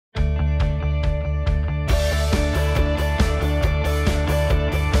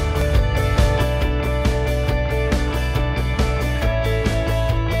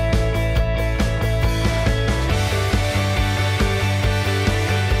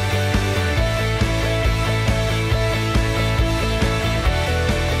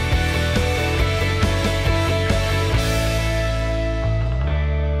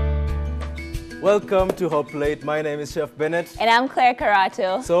Welcome to Hot Plate. My name is Chef Bennett. And I'm Claire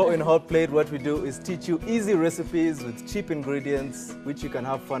Carato. So in Hot Plate, what we do is teach you easy recipes with cheap ingredients, which you can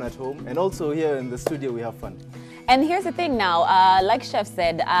have fun at home. And also here in the studio, we have fun. And here's the thing now, like Chef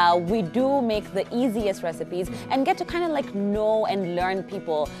said, we do make the easiest recipes and get to kind of like know and learn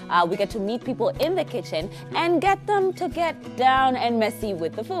people. We get to meet people in the kitchen and get them to get down and messy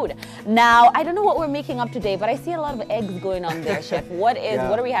with the food. Now, I don't know what we're making up today, but I see a lot of eggs going on there, Chef. What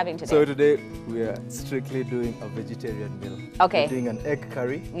are we having today? So today, we are strictly doing a vegetarian meal. Okay. We're doing an egg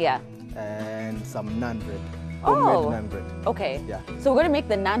curry. Yeah. And some naan bread. Oh, naan bread. Okay. Yeah. So we're going to make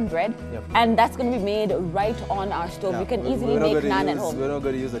the naan bread, and that's going to be made right on our stove. We can easily make naan at home. We're not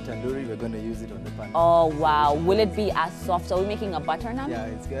going to use a tandoori, we're going to use it on the pan. Oh, wow. Will it be as soft? Are we making a butter naan?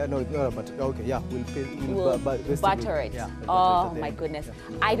 Yeah, no, it's not a butter. Okay, yeah, we'll butter it. Yeah, oh, my goodness.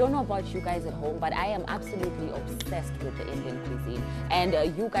 Yeah. I don't know about you guys at home, but I am absolutely obsessed with the Indian cuisine. And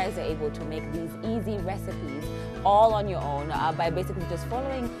you guys are able to make these easy recipes all on your own by basically just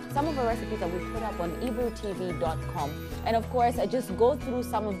following some of the recipes that we put up on ebrewtv.com. And of course, just go through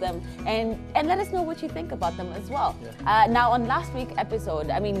some of them and let us know what you think about them as well. Yeah. Now, on last week's episode,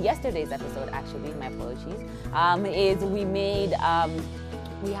 yesterday's episode actually, my apologies, is we made,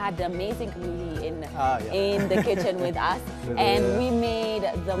 we had the amazing community in the kitchen with us, and we made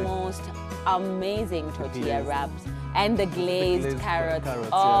the most amazing tortilla wraps. And the glazed carrots.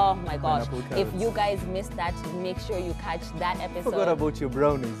 Oh my gosh. If you guys missed that, make sure you catch that episode. Forgot about your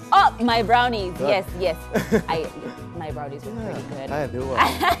brownies. Oh, my brownies. Yes. My brownies were pretty good. They were.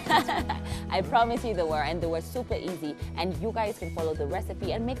 I promise you they were, and they were super easy. And you guys can follow the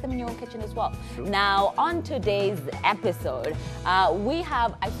recipe and make them in your own kitchen as well. Sure. Now, on today's episode, we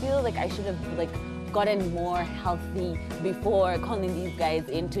have, I feel like I should have gotten more healthy before calling these guys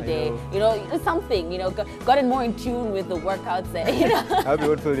in today. Gotten more in tune with the workouts.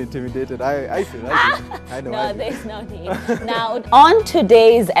 Everyone feel intimidated. I feel. I know. No, there's no need. Now, on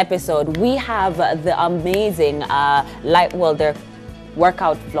today's episode, we have the amazing, they're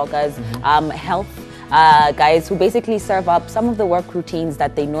workout vloggers, health guys who basically serve up some of the work routines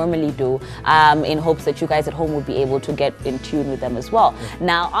that they normally do in hopes that you guys at home will be able to get in tune with them as well.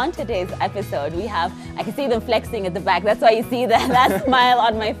 Now, on today's episode, we have, I can see them flexing at the back. That's why you see that smile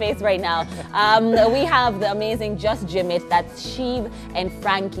on my face right now. We have the amazing Just Jim It, that's Shiv and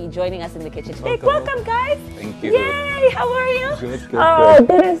Frankie joining us in the kitchen today. Welcome, guys. Thank you. Yay, how are you? Good. Good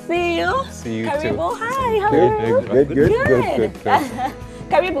to see you. See you Karibu. too. Hi, how are you? Good.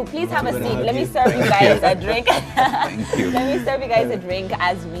 Karibu, please have a seat. Let me serve you guys a drink. Thank you. Let me serve you guys a drink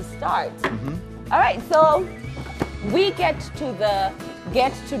as we start. All right, so we get to the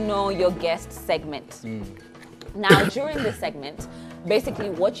get to know your guest segment. Now, during this segment, basically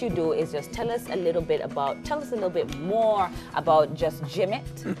what you do is just tell us a little bit more about Just Jim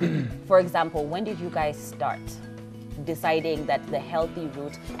It. For example, when did you guys start deciding that the healthy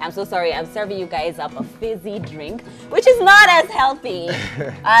route? I'm so sorry, I'm serving you guys up a fizzy drink, which is not as healthy.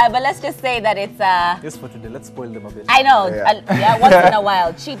 But let's just say that it's just for today, let's spoil them a bit. I know, once in a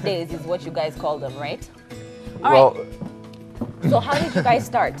while. Cheat days is what you guys call them, right? All right. So how did you guys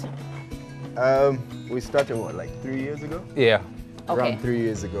start? We started like 3 years ago? Yeah. Okay. Around 3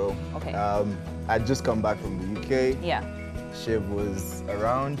 years ago. Okay. I'd just come back from the UK. Yeah. Shiv was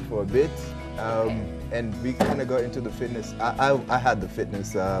around for a bit. And we kind of got into the fitness. I had the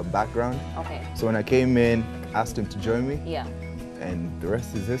fitness background. Okay. So when I came in, asked him to join me. Yeah. And the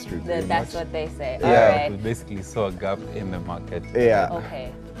rest is history. That's what they say. Yeah. All right. We basically saw a gap in the market. Yeah.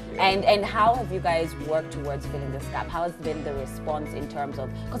 Okay. And how have you guys worked towards filling this gap? How has been the response in terms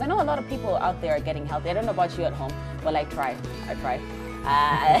of, because I know a lot of people out there are getting healthy. I don't know about you at home, but I try.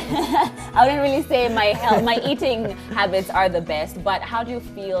 I wouldn't really say my eating habits are the best, but how do you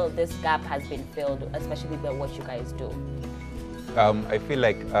feel this gap has been filled, especially by what you guys do? I feel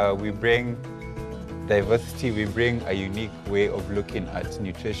like we bring diversity, we bring a unique way of looking at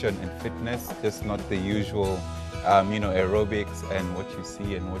nutrition and fitness, just not the usual aerobics and what you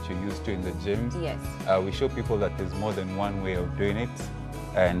see and what you're used to in the gyms. Yes. We show people that there's more than one way of doing it,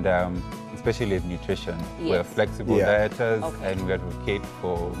 and especially with nutrition. Yes. We're flexible dieters, Okay. and we advocate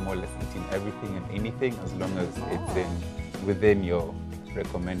for more or less eating everything and anything as long as it's within your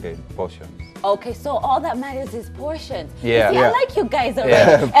recommended portions. Okay, so all that matters is portions. Yeah. You see, I like you guys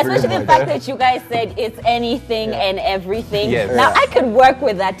already, especially the fact that you guys said it's anything and everything. Yes. Now, I could work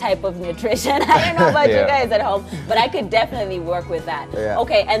with that type of nutrition. I don't know about you guys at home, but I could definitely work with that. Yeah.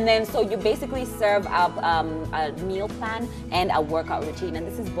 Okay, and then so you basically serve up a meal plan and a workout routine, and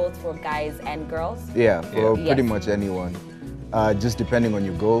this is both for guys and girls? Yeah, for pretty much anyone. Just depending on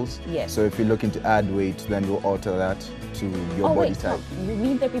your goals. Yes. So if you're looking to add weight, then we'll alter that to your body wait, type. so you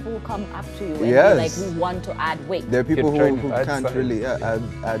mean there are people who come up to you and Yes. be like, we want to add weight? There are people You're trying who to add can't size. really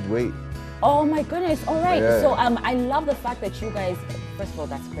add weight. Oh my goodness, all right. Yeah. So I love the fact that you guys, first of all,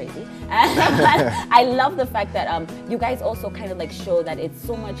 that's crazy. I love the fact that you guys also kind of like show that it's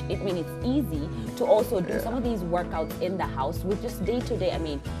so much, I mean, it's easy to also do some of these workouts in the house with just day to day. I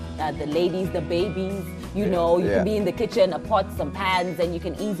mean, the ladies, the babies, you know, you can be in the kitchen, a pot, some pans, and you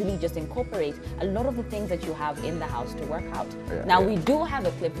can easily just incorporate a lot of the things that you have in the house to work out. Now, we do have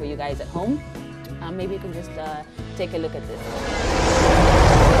a clip for you guys at home. Maybe you can just take a look at this.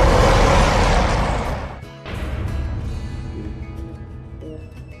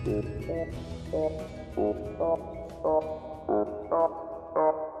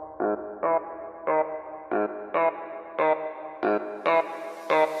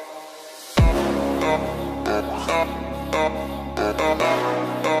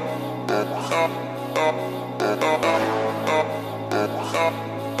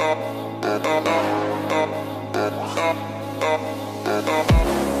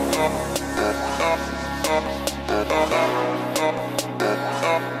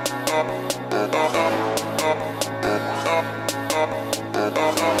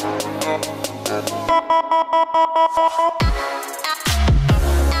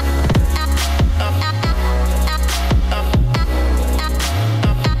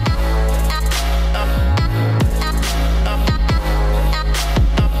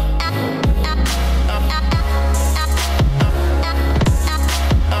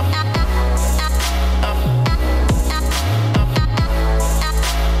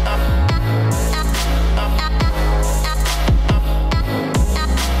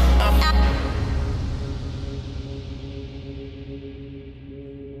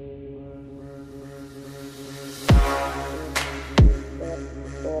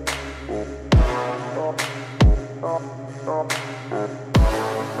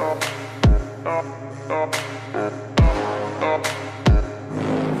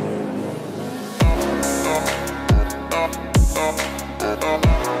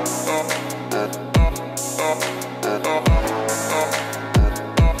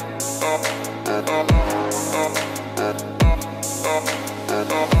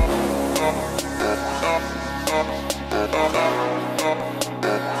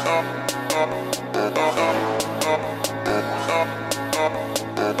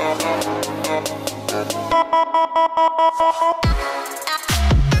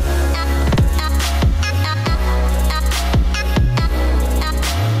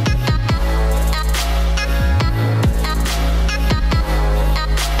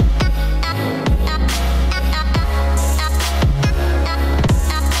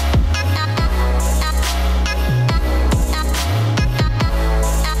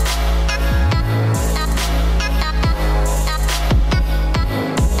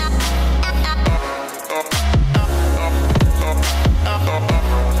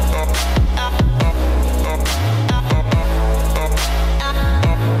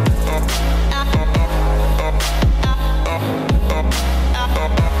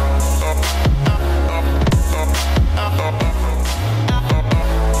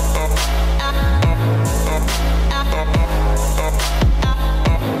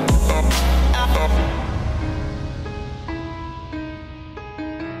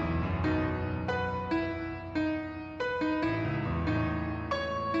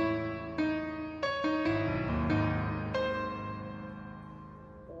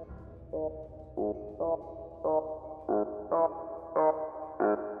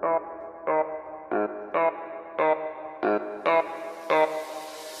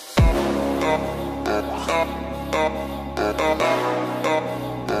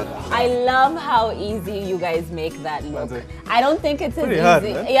 I love how easy you guys make that look. I don't think it's as Pretty easy. hard,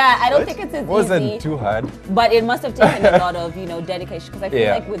 man. Yeah, I don't think it's as Wasn't easy. too hard. But it must have taken a lot of, dedication. Because I feel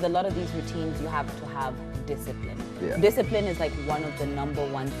Yeah. like with a lot of these routines, you have to have discipline. Yeah. Discipline is like one of the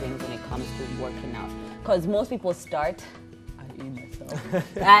 #1 things when it comes to working out. Because most people start,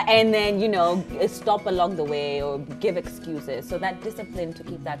 and then, stop along the way or give excuses. So that discipline to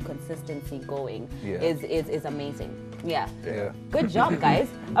keep that consistency going is amazing. Yeah. Good job, guys.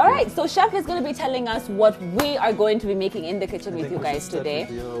 All right, so Chef is going to be telling us what we are going to be making in the kitchen with you guys today.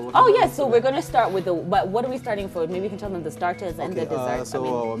 Oh, yes, so we're going to start with but what are we starting for? Maybe you can tell them the starters and the desserts.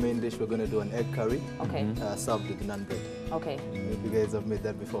 So our main dish, we're going to do an egg curry. Okay. Served with naan bread. Okay. Maybe you guys have made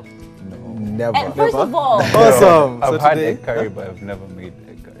that before. Never. And first of all, Awesome. I've So had today, egg curry, but I've never made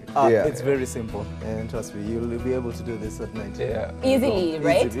egg curry. Yeah. it's very simple, and trust me, you'll be able to do this at night. Yeah. easily,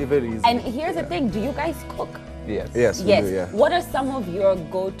 right? Easy, very easy. And here's the thing, do you guys cook? Yes. Yes, we Yes. do, yeah. What are some of your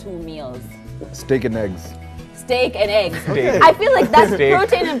go-to meals? Steak and eggs. Steak and eggs. Okay. I feel like that's Steak.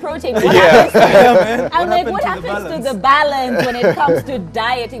 protein and protein. What Yeah. happens I'm like, what happened to the happens to balance? the balance when it comes to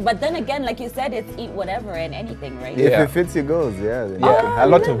dieting? But then again, like you said, it's eat whatever and anything, right? If Yeah. it fits your goals, yeah. Then you Oh, can A have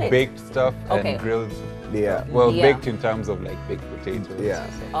lot love of it. baked stuff Okay. and grilled. Yeah. Well, Yeah. baked in terms of like baked potatoes. Yeah.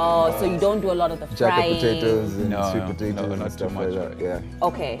 Oh, so you don't do a lot of the Jacket frying. potatoes and No, sweet no, potatoes no, and not stuff too like much. that. Yeah.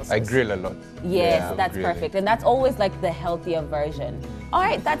 Okay. I grill a lot. Yes, Yeah, that's grilling. perfect. And that's always like the healthier version. All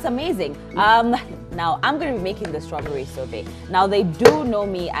right, that's amazing. Now I'm going to be making the strawberry sorbet. Now they do know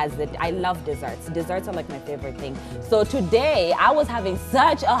me as I love desserts. Desserts are like my favorite thing. So today I was having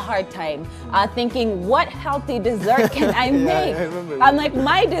such a hard time thinking what healthy dessert can I make? I remember. I'm like,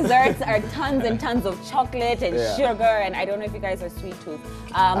 my desserts are tons and tons of chocolate and Yeah. sugar, and I don't know if you guys are sweet tooth.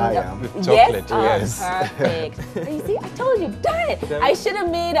 I am. With Yes? chocolate, Oh, yes. perfect. You see, I told you, darn it. I should have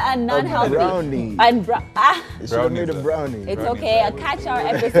made a non-healthy. brownie. And You should have made a brownie. it's Brownies okay. are Catch our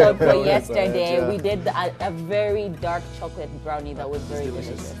episode for Brownies are yesterday. it, yeah. We did a very dark chocolate brownie that was very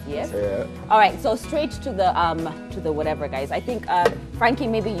delicious. Yes. Yeah. All right. So straight to the whatever, guys. I think Frankie,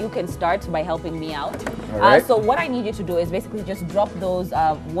 maybe you can start by helping me out. All right. So what I need you to do is basically just drop those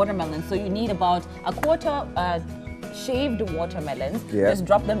watermelons. So you need about a quarter. Shaved watermelons. Yeah. Just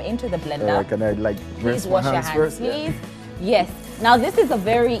drop them into the blender. Can I like Please rinse my wash your hands hands, first? please. Yes. Now this is a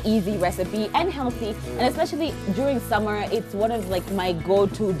very easy recipe and healthy, and especially during summer, it's one of like my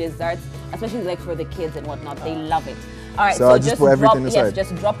go-to desserts, especially like for the kids and whatnot. They love it. All right, So I'll just put drop, everything yes, aside?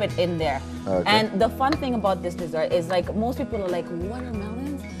 just drop it in there. Okay. And the fun thing about this dessert is like most people are like,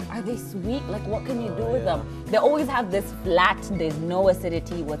 watermelons? Are they sweet? Like what can you do with them? They always have this flat, there's no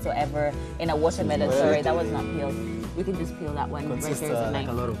acidity whatsoever in a watermelon. Sorry, that was not peeled. We can just peel that one right Consists there. Is a like knife.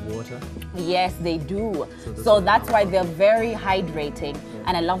 a lot of water. Yes, they do. So that's why they're very hydrating,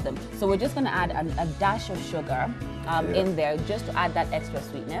 and I love them. So we're just gonna add a dash of sugar in there, just to add that extra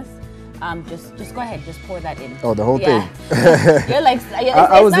sweetness. Just go ahead, just pour that in. Oh, the whole thing. You're like,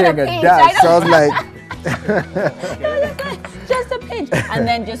 I was hearing a dash, so I was like, just a pinch, and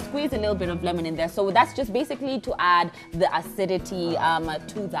then just squeeze a little bit of lemon in there. So that's just basically to add the acidity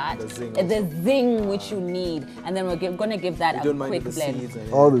to that, the zing which you need, and then we're gonna give that a Don't mind quick the blend. seeds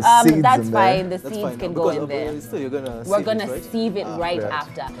and all the seeds That's in fine. there. The That's seeds fine, can no, go because in there. Still, you're gonna We're sieve gonna it, right? sieve it right right.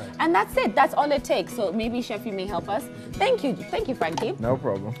 after, and that's it. That's all it takes. So maybe Chef, you may help us. Thank you, Frankie. No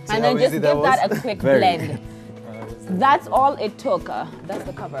problem. And how then just easy give that that was? a quick Very. blend. That's all it took. That's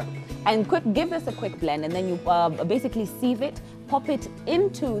the cover. And give this a quick blend, and then you basically sieve it, pop it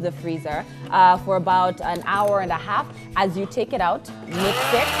into the freezer for about an hour and a half. As you take it out, mix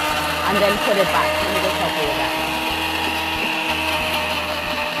it, and then put it back. Let me just help you with that.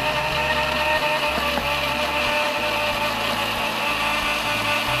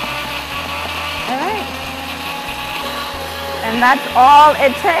 All right. And that's all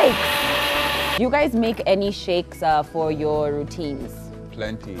it takes. Do you guys make any shakes for your routines?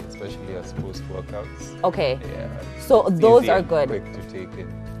 Plenty, especially as post-workouts. Okay. Yeah. So It's those easy are and good. Quick to take in.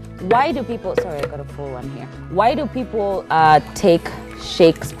 Why do people, sorry, I got a full one here. Why do people take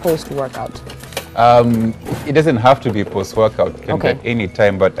shakes post-workout? It doesn't have to be post-workout. It can Okay. be at any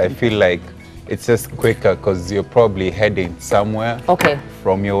time, but I feel like it's just quicker because you're probably heading somewhere Okay.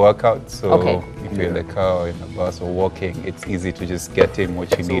 from your workout. So Okay. if you're in the car or in the bus or walking, it's easy to just get in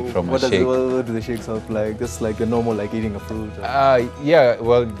what you need from a what shake. What do the shakes help like? Just like the normal, like eating a fruit? Yeah,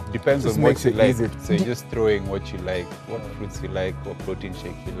 well, depends Just on what makes you it like. easy. So you're just throwing what you like, what fruits you like, what protein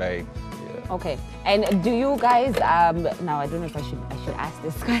shake you like. Yeah. Okay. And do you guys, now I don't know if I should ask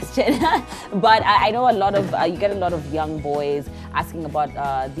this question, but I know a lot of, you get a lot of young boys asking about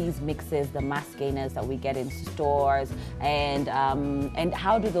these mixes, the mass gainers that we get in stores, and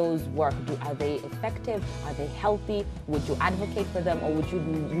how do those work? Are they effective? Are they healthy? Would you advocate for them, or would you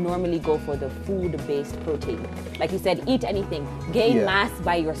normally go for the food-based protein? Like you said, eat anything, gain Yeah. mass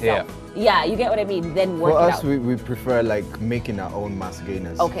by yourself. Yeah, you get what I mean? Then work For it us, out. we prefer like making our own mass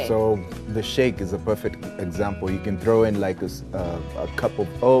gainers. Okay. So the shake is a perfect example. You can throw in like a cup of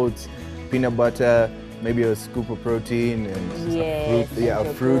oats, peanut butter, maybe a scoop of protein, and Yes, fruit, yeah, and a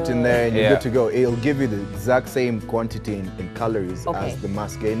you're fruit in there, and you're Yeah. good to go. It'll give you the exact same quantity in calories Okay. as the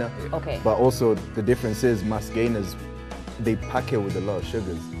mass gainer. Okay. But also the difference is mass gainers, they pack it with a lot of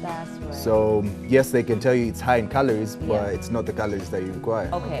sugars. That's right. So yes, they can tell you it's high in calories, but Yeah. it's not the calories that you require.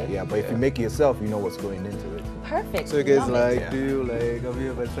 Okay. Yeah, but if you make it yourself, you know what's going into it. Perfect. So you guys Love it. like, do you like, have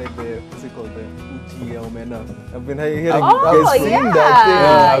you ever tried the, what's it called, the uji omena? I've been hearing Oh, guys from yeah.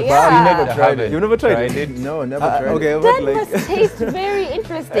 that thing. Yeah. But we never I tried haven't it. You've never tried tried it? it? No, never tried Okay, it. but That like, must taste very interesting.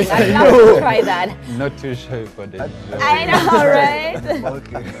 interesting. I'd love to try that. Not too sure for the. I know, right?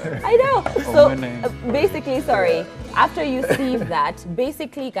 Okay. I know. So Omene. basically, sorry, after you sieve that,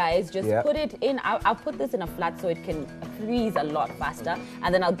 basically, guys, just Yeah. put it in. I'll put this in a flat so it can freeze a lot faster,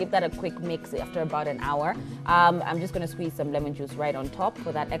 and then I'll give that a quick mix after about an hour. I'm just gonna squeeze some lemon juice right on top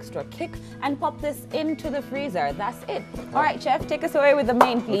for that extra kick, and pop this into the freezer. That's it. All right, chef, take us away with the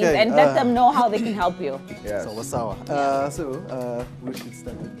main, please, Okay, and let them know how they can help you. Yes. So wasawa. We should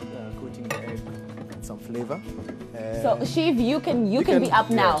start with coating the egg with some flavor. So Shiv, you can be up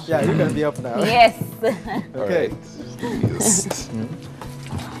now. Yeah, you can be up now. Yes. Okay.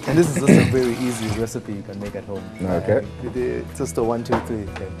 And this is just a very easy recipe you can make at home. Okay. Just a 1, 2, 3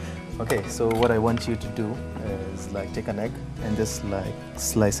 thing. Okay, so what I want you to do is like take an egg and just like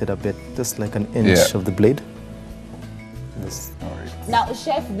slice it a bit, just like an inch of the blade. Just, Now,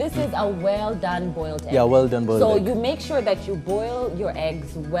 chef, this is a well done boiled egg. yeah, well done boiled So egg. you make sure that you boil your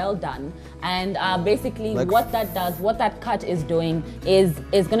eggs well done, and basically Like- what that does, what that cut is doing, is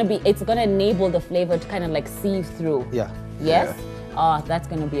it's gonna enable the flavor to kind of like sieve through. Yeah. Yes. Oh, that's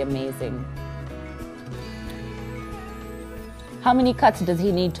gonna be amazing. How many cuts does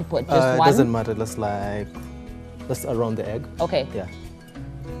he need to put? Just It one. doesn't matter, just around the egg. Okay. Yeah.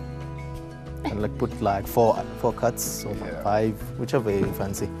 And like put like four cuts or 5, whichever you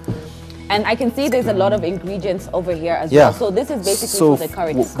fancy. And I can see there's a lot of ingredients over here as Yeah. well. So this is basically So for the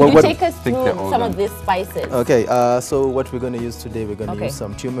curry. what- Could you what- take us think through they're all some of done. these spices? Okay, so what we're going to use today, we're going to Okay. use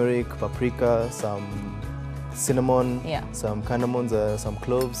some turmeric, paprika, some cinnamon, Yeah. some cinnamons, some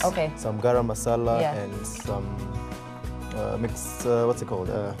cloves, Okay. some garam masala, Yeah. and some mixed, what's it called?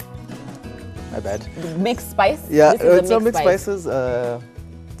 My bad. Mixed spice? Yeah, This is a some mixed mixed spice. spices.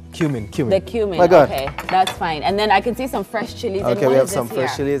 Cumin. The cumin. My God. Okay, that's fine. And then I can see some fresh chilies. and Okay, what we have is some this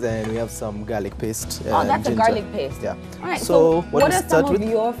fresh here? chilies and we have some garlic paste. Oh, and that's a ginger. garlic paste. Yeah. All right. So what we are start some with? of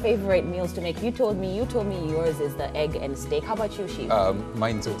your favorite meals to make? You told me yours is the egg and steak. How about you, Shiv?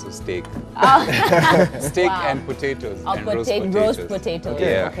 Mine's also steak. Oh. Steak Wow. and potatoes. Oh, and roast roast potatoes. potatoes.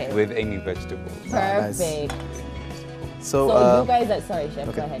 Yeah, Okay. with any vegetables. nice. Perfect. So, So you guys are sorry,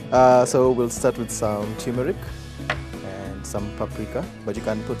 chef. Go ahead. So we'll start with some turmeric and some paprika, but you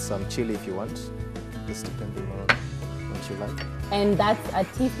can put some chili if you want, just depending on what you like. And that's a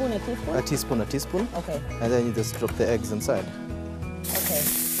teaspoon. A teaspoon. A teaspoon, Okay. and then you just drop the eggs inside. Okay.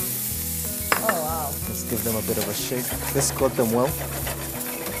 Oh wow. Just give them a bit of a shake. Just coat them well.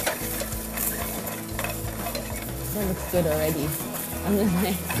 That looks good already. I'm just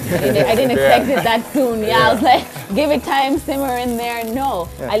like, I didn't expect it that soon. Yeah, I was like, give it time, simmer in there. No,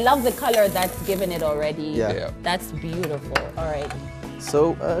 Yeah. I love the color that's given it already. Yeah. Yeah. That's beautiful. All right.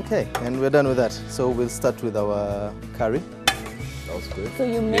 So okay, and we're done with that. So we'll start with our curry. That was good. So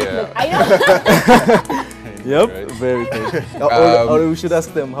you make Yeah. the, I know. Yep, Right. very good. or we should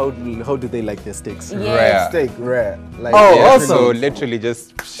ask them how do they like their steaks? Yes. Rare. Steak rare. Like Oh, Yeah, awesome. So literally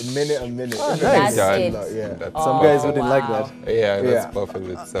just a minute. Oh, Nice. that's it. Yeah. That's Some Oh, guys wouldn't like wow. that. Yeah, that's Yeah. perfect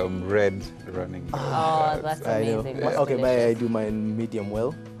with some red running. Oh, that's I know. amazing. That's Okay, delicious. I do mine medium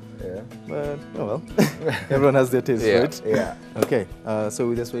well, Yeah. but oh well. Everyone has their taste, Yeah. right? Yeah. Okay, so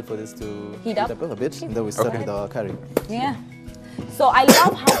we just wait for this to Heat up? a bit, and then we start with our curry. Yeah. So I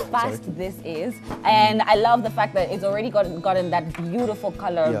love how fast this is, and I love the fact that it's already gotten that beautiful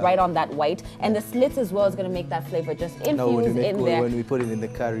color Yeah. right on that white, and the slits as well is going to make that flavor just Now when infuse in there. when we put it in the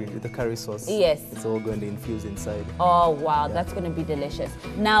curry sauce, Yes. it's all going to infuse inside. Oh wow, that's going to be delicious.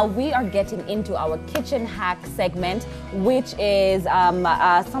 Now we are getting into our kitchen hack segment, which is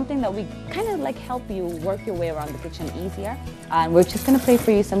something that we kind of like help you work your way around the kitchen easier. And we're just going to play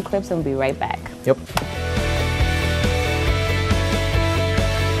for you some clips, and we'll be right back. Yep.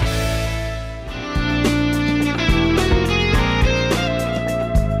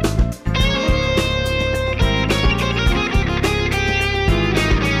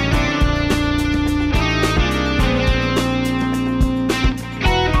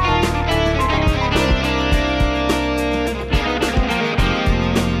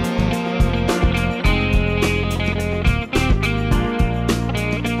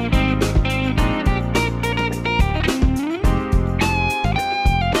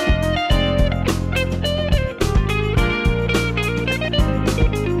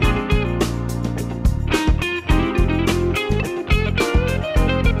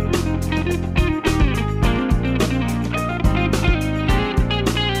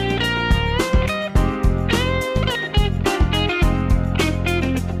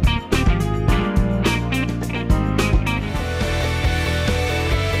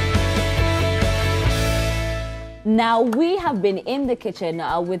 Now, we have been in the kitchen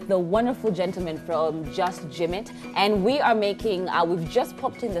with the wonderful gentleman from Just Jim It, and we are making, we've just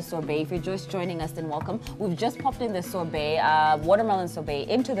popped in the sorbet. If you're just joining us, then welcome. We've just popped in the sorbet, watermelon sorbet,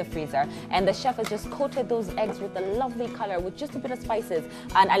 into the freezer, and the chef has just coated those eggs with a lovely color with just a bit of spices,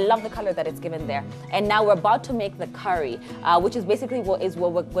 and I love the color that it's given there. And now we're about to make the curry, which is basically what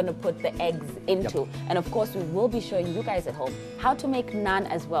we're going to put the eggs into. Yep. And of course, we will be showing you guys at home how to make naan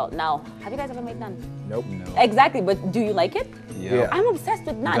as well. Now, have you guys ever made naan? Nope. No. Exactly, but do you like it? Yeah. I'm obsessed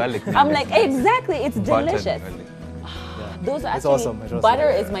with naan. Garlic naan I'm is like, nice. exactly, it's Butter, delicious. garlic. Those are It's actually, awesome. It's awesome. butter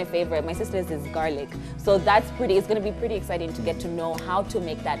is my favorite. My sister's is garlic. So that's pretty, it's going to be pretty exciting to get to know how to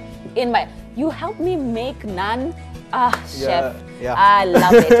make that. You helped me make naan. Chef. Yeah. I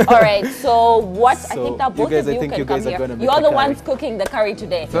love it. All right, so what, I So think that both guys, of I you think can you guys come are here. gonna make You're the the curry. ones cooking the curry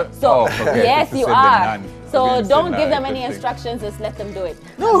today. So, So, okay. yes, You you said the are. naan. So Okay, don't so give now them I any can think. instructions, just let them do it.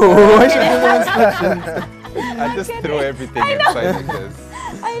 No, I should give them instructions. I just throw everything I know. inside because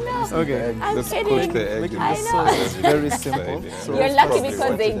I know. Okay. I'm just kidding. cook the egg. Making I this know. sauce is very simple. Yeah. So You're it's lucky probably because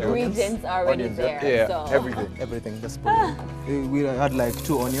what the it is. ingredients are already Onions, there. yeah, So. Everything. Everything, just put it. We had like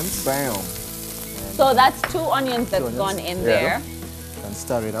 2 onions. Bam. So that's 2 onions that's 2 onions. gone in Yeah. there. And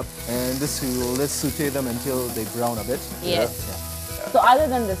stir it up. And this let's saute them until they brown a bit. Yes. So other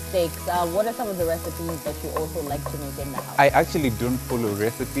than the steaks, what are some of the recipes that you also like to make in the house? I actually don't follow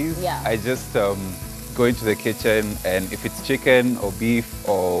recipes. Yeah. I just go into the kitchen, and if it's chicken or beef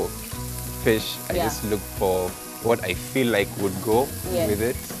or fish, I Yeah. just look for what I feel like would go Yes. with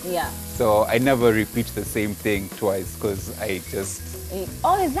it. Yeah. So I never repeat the same thing twice because I just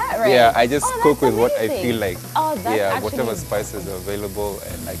Oh, is that right? yeah, I just Oh, cook that's with what I amazing. feel like. Oh, that's yeah, actually whatever spices are available,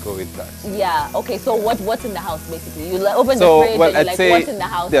 and I go with that. Yeah. Okay. So what's in the house basically? You open So the fridge well, and you're I'd like, say what's in the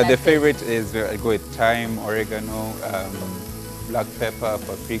house? the That's it. favorite is I go with thyme, oregano, black pepper,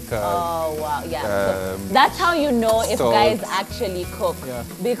 paprika. Oh wow, yeah. So Um, that's how you know if salt. guys actually cook. Yeah.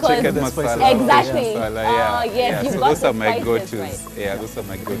 Because Chicken the masala. spices. Exactly. fish masala, Oh, yeah. yes, yeah. you've So got those the are my spices, go-tos. right. Yeah, those are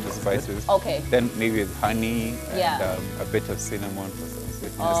my go-to spices. Okay. Then maybe with honey and Yeah. a bit of cinnamon for some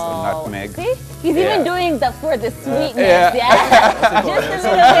sweetness, Oh, or nutmeg. see? He's Yeah. even doing that for the sweetness. Yeah. Yeah. Just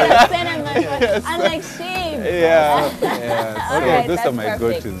a little bit of cinnamon. I'm like, shame. Yeah, yeah. So Alright, those are that's my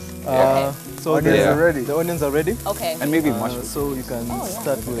perfect. go-tos. So Onions the, are ready. The onions are ready. Okay. And maybe mushrooms. So you can yeah,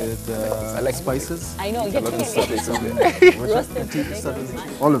 start with like spices. I know. A You're lot of killing sauce. it. Roasted Start potatoes.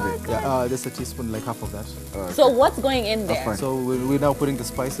 with, All of it. yeah, just a teaspoon, like half of that. So what's going in there? fine. So we're now putting the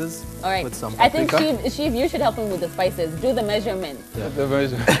spices. All right. With some I think paprika. Shiv, you should help him with the spices. Do the measurements. The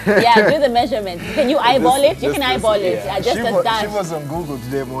version. Yeah, do the measurements. Can you eyeball it? You this- can eyeball it. yeah. Yeah, just a dash. She was on Google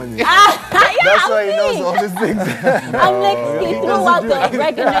today morning. Yeah, That's why he I'm knows me. all these things. I'm like, he threw out the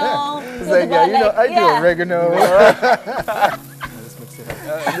oregano. It's like, yeah, you know, I do oregano. Let's mix it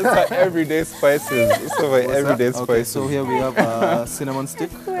up. These are everyday spices. These are my everyday Okay, spices. so here we have cinnamon stick.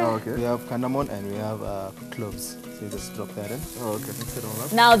 Oh, okay. We have cinnamon and we have cloves. So you just drop that in. Oh, okay. Mix it all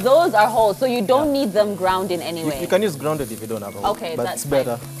up. Now those are whole, so you don't need them ground in any way. You can use grounded if you don't have a whole, Okay, but that's it's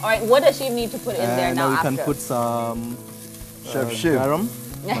better. fine. All right, what does she need to put in there And now now we after? can put some Chef Shiv. garam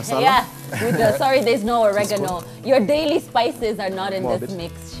masala. Yeah, with the, sorry, there's no oregano. Your daily spices are not in More this bit.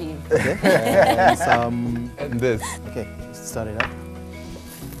 mix, Shiv. Okay. And some. And this. Okay, start it up.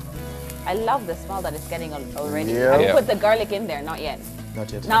 I love the smell that it's getting already. Yeah. Have you Yeah. put the garlic in there? Not yet.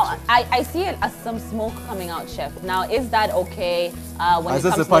 Not yet. Now, I see it as some smoke coming out, Chef. Now, is that okay when it As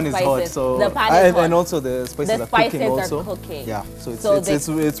the comes pan to is spices? hot, so the pan is hot. and also the spices The are cooking spices are also. cooking. Yeah, so it's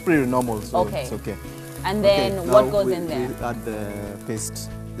So it's pretty normal. So Okay. it's okay. And then Okay, what now goes we, in there? We add the paste,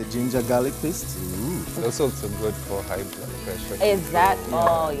 the ginger garlic paste. That's also good for high blood pressure. Is that?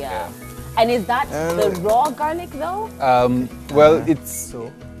 Oh, yeah. And is that And- the raw garlic though? Well,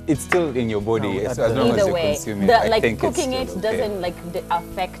 So it's still in your body No, as at long as Either you way, consume it. I like think cooking it's it still okay. doesn't like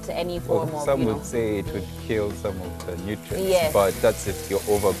affect any Well, form of, some you know. would say it would kill some of the nutrients, Yes. but that's if you're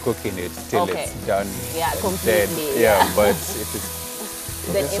overcooking it till Okay. it's done. Yeah, and completely, dead. yeah. Yeah, but if it's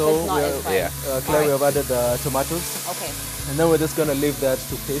Then if so it's not, we it's are- fine. yeah. Claire, we Alright. have added the tomatoes, Okay. and then we're just gonna leave that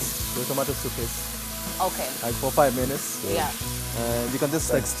to paste, the tomatoes to paste, Okay. like for 5 minutes. Yeah. And you can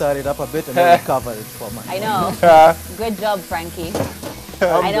just like stir it up a bit and then cover it for a minute. I know. Good job, Frankie.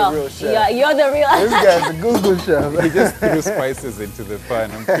 I'm I know. the real chef. You're the real. This guy's a Google chef. he just threw spices into the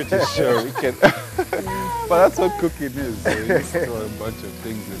pan, I'm pretty sure we can. But that's what cooking is. So you just throw a bunch of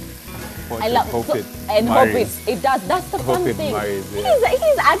things in. I love hope it and hope marries. it does. That's the Hope fun it thing. marries, yeah.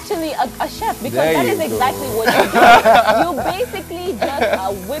 He's actually a chef because There that you is go. exactly what you do. You basically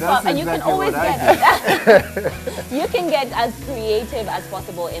just whip up, and you can exactly always what I get. You can get as creative as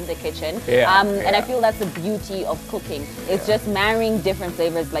possible in the kitchen. Yeah, And I yeah. feel that's the beauty of cooking. It's just marrying different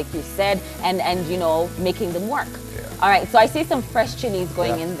flavors, like you said, and you know making them work. All right, so I see some fresh chilies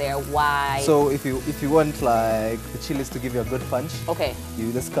going in there. Why? So if you want like the chilies to give you a good punch, okay.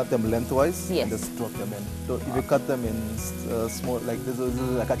 you just cut them lengthwise Yes. and just drop them in. So if you cut them in small, like this is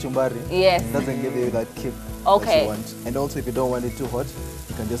like kachumbari, Yes. it doesn't give you that kick Okay. that you want. And also if you don't want it too hot,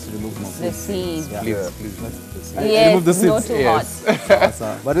 you can just remove The seeds. seeds. Yeah. Please. Yes, remove the not seeds. too Yes.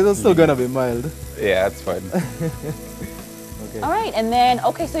 hot. But it's still gonna be mild. Yeah, that's fine. Okay. All right, and then,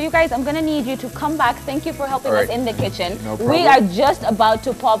 okay, so you guys, I'm gonna need you to come back. Thank you for helping All us right. in the kitchen. No We problem. are just about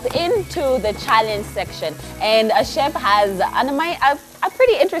to pop into the challenge section, and a chef has a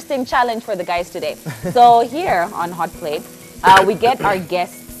pretty interesting challenge for the guys today. So here on Hot Plate, we get our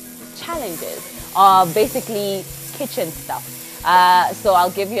guests' challenges, basically kitchen stuff. So I'll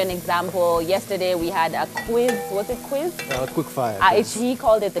give you an example. Yesterday we had a quiz. Was it quiz? Quick fire. He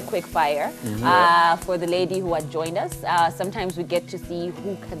called it the quick fire for the lady who had joined us. Sometimes we get to see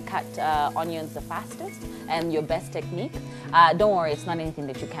who can cut onions the fastest and your best technique. Don't worry, it's not anything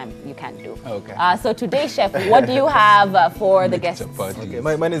that you can't do. Okay. So today, chef, what do you have for the guests? Okay,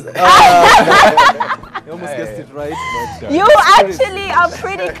 mine is. You almost guessed it right. But, You actually are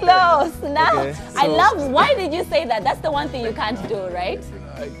pretty close. Now, Okay, I so- love. Why did you say that? That's the one thing you can't do, right?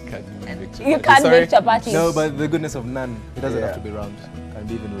 I can't make You can't make chapatis. no, but the goodness of naan, it doesn't have to be round. It can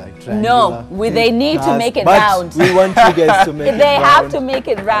be even like triangular. No, they need to make it But round. we want you guys to make it They round. have to make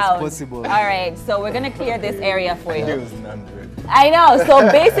it round. possible. All right, so we're gonna clear this area for It you. was none bread. I know.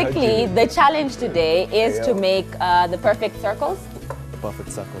 So basically, the challenge today is to make the perfect circles.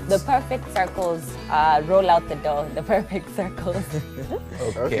 Perfect circles. The perfect circles. Roll out the dough. The perfect circles.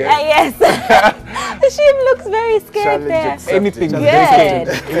 Okay. Yes. The sheep looks very scared Challenge there. accepted. Anything Good.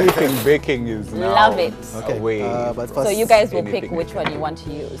 baking, anything baking is now Love it. Okay, away. but first So you guys will pick Anything which one you want to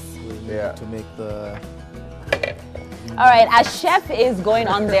use. we need Yeah. to make the. All right, our chef is going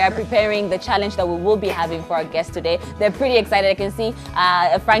on there preparing the challenge that we will be having for our guests today. They're pretty excited. I can see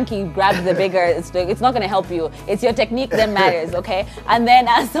Frankie grabbed the bigger. It's not going to help you. It's your technique that matters, okay? And then,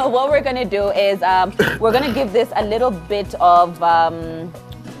 so what we're going to do is we're going to give this a little bit of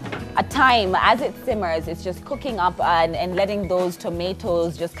a time as it simmers. It's just cooking up and letting those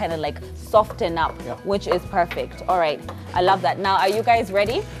tomatoes just kind of like soften up, which is perfect. All right, I love that. Now, are you guys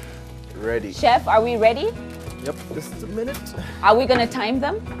ready? Ready. Chef, are we ready? Yep, just a minute. Are we going to time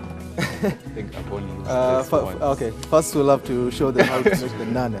them? I think I've only used this once. Okay, first we'll have to show them how to make the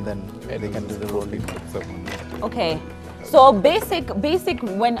naan and then they can do the rolling. Okay, so basic,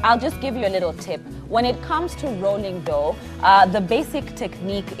 when I'll just give you a little tip. When it comes to rolling dough, the basic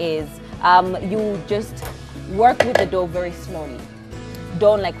technique is you just work with the dough very slowly.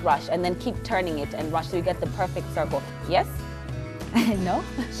 Don't like rush, and then keep turning it and rush so you get the perfect circle. Yes? No?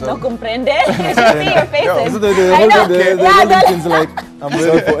 No comprende? You should see your faces. I know. The things like, I'm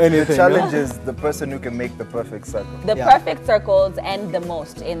ready for anything. The challenge is the person who can make the perfect circle. The perfect circles and the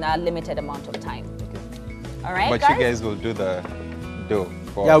most in a limited amount of time. All right, But guys? you guys will do the dough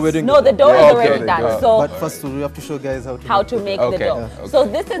for Yeah, us. we're doing No, the dough Yeah, is okay, already the done. dough. So But first we have to show guys how to make Okay, the dough. okay. So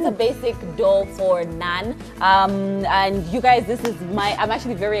this is a basic dough for naan. And you guys, I'm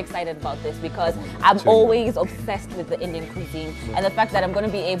actually very excited about this because I'm always obsessed with the Indian cuisine and the fact that I'm going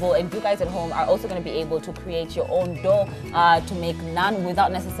to be able, and you guys at home are also going to be able to create your own dough to make naan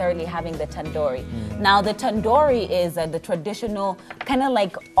without necessarily having the tandoori. Now the tandoori is the traditional kind of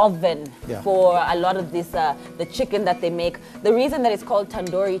like oven for a lot of this, the chicken that they make. The reason that it's called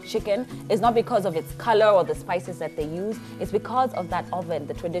tandoori chicken is not because of its color or the spices that they use. It's because of that oven,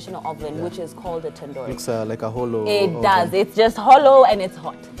 the traditional oven, which is called a tandoori. Looks like a hollow. It oven. does. It's just hollow and it's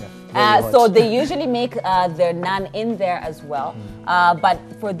hot. very So hot. they usually make their naan in there as well. But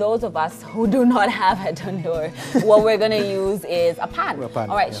for those of us who do not have a tandoor, what we're going to use is a pan. A pan,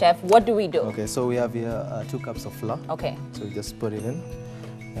 All right, yeah. chef, what do we do? Okay, so we have here 2 cups of flour. Okay. So you just put it in,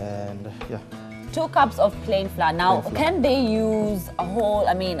 and 2 cups of plain flour. Now, Plain flour. can they use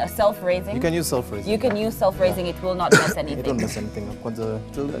a self-raising? you can use self-raising. You can use self-raising. It will not mess It don't anything. mess anything up.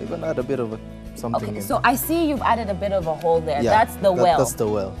 It'll even add a bit of something. Okay, in. so I see you've added a bit of a hole there. Yeah, That's the well. That's the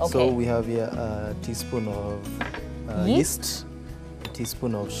well. Okay. So we have here a teaspoon of yeast, a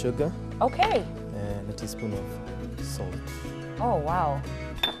teaspoon of sugar, Okay. and a teaspoon of salt. Oh, wow.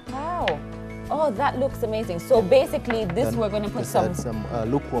 Wow. Oh, that looks amazing. So basically, this Then we're going to put just some add some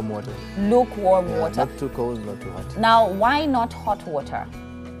lukewarm water. lukewarm Yeah, water. Not too cold, not too hot. Now, why not hot water?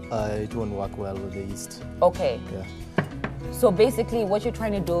 It won't work well with the yeast. Okay. Yeah. So basically, what you're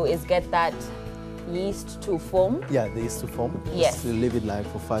trying to do is get that yeast to foam. Yeah, the yeast to form. Yes. Just leave it like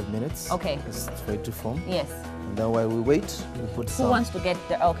for 5 minutes. Okay. Just for it to form. Yes. And then while we wait, we put Who some. wants to get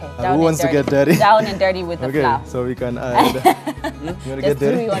okay? who wants to get dirty? Down and dirty with the Okay, flour. so we can add. You want to Just get threw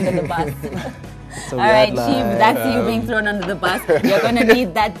dirty? you under the bus. So All right, Shiv, that's you being thrown under the bus. You're gonna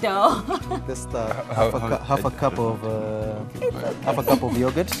need that dough. Just half a cup of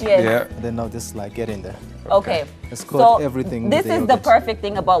yogurt. Yes. Yeah. And then now just like get in there. Okay. Let's coat So everything this with the is the yogurt. perfect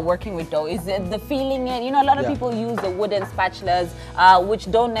thing about working with dough is the feeling it. You know, a lot of Yeah. people use the wooden spatulas, which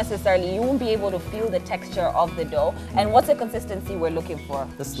don't necessarily, you won't be able to feel the texture of the dough. And what's the consistency we're looking for,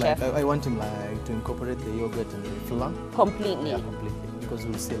 Just Chef? like I want him like to incorporate the yogurt and the flour. Completely. Yeah, completely. Because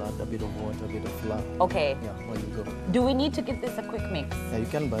we'll still add a bit of water, a bit of flour. Okay. Yeah, there you go. Do we need to give this a quick mix? Yeah, you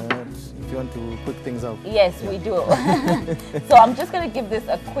can, but if you want to quick things out. Yes, we do. So I'm just going to give this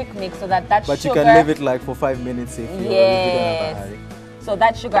a quick mix so that But sugar... you can leave it like for 5 minutes if you don't have a hurry. So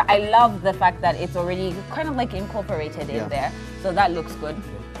that sugar, I love the fact that it's already kind of like incorporated in Yeah. there. So that looks good.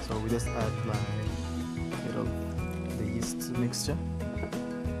 Okay. So we just add like a bit of the yeast mixture.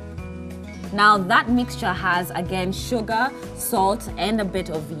 Now that mixture has again sugar, salt, and a bit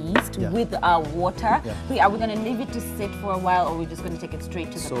of yeast Yeah. with water. Yeah. Are we going to leave it to sit for a while, or are we just going to take it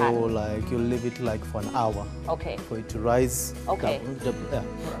straight to the So pan? like you'll leave it like for an hour Okay. for it to rise. Okay.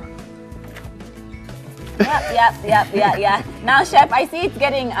 Yeah. Yeah. Now, Chef, I see it's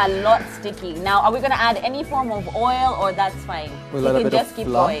getting a lot sticky. Now, are we going to add any form of oil, or that's fine? We'll you add a can bit of just keep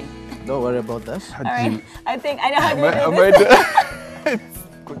flour. going. Don't worry about that. All right. I think I know how to do this.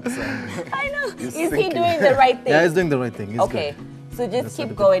 I know. Is he doing the right thing? Yeah, he's doing the right thing. He's Okay. good. So just That's keep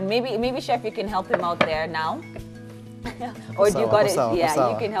good. going. Maybe Chef, you can help him out there now. Or you got it? Sawa, Yeah,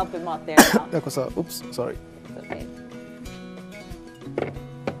 sawa. you can help him out there now. Oops, sorry. Okay.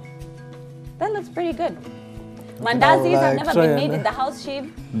 That looks pretty good. Mandazis have like never try been and- made in the house,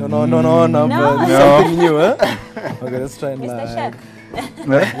 Shiv. No, No. something new, huh? Okay, let's try and Mr. Chef.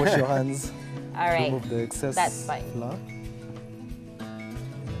 like wash your hands. All right. Remove the excess That's fine. flour.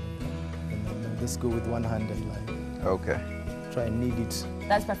 And then just go with one hand and like Okay, try and knead it.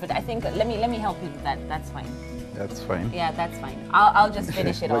 That's perfect. I think let me help you with that. That's fine. that's fine. Yeah, that's fine. I'll just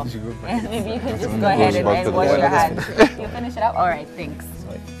finish it Why off. don't you go Maybe you can just I'm go gonna ahead go back to and the wash boiler. your Let's hands. You finish it up? All right, thanks.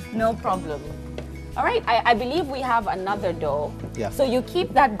 Sorry. No problem. All right, I believe we have another dough. Yeah. So you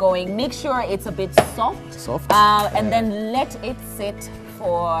keep that going. Make sure it's a bit soft. Soft. And then let it sit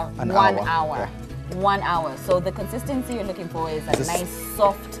for An 1 hour, hour. yeah. 1 hour. So the consistency you're looking for is a Just- nice,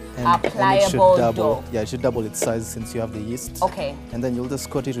 soft, And it should pliable double. dough. Yeah, it should double its size since you have the yeast. Okay. And then you'll just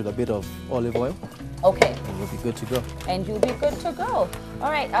coat it with a bit of olive oil Okay. and you'll be good to go. And you'll be good to go.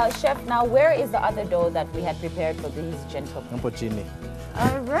 All right, Chef, now where is the other dough that we had prepared for these gentlemen? Campochini.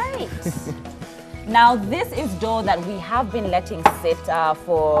 All right. Now this is dough that we have been letting sit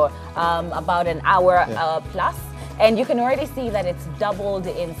for about an hour plus. And you can already see that it's doubled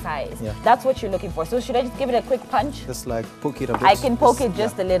in size. Yeah. That's what you're looking for. So should I just give it a quick punch? Just like poke it a bit. I can poke it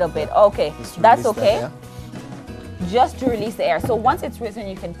just a little bit. Okay, Just to that's release that okay. air. Just to release the air. So once it's risen,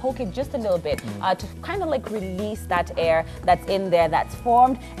 you can poke it just a little bit to kind of like release that air that's in there, that's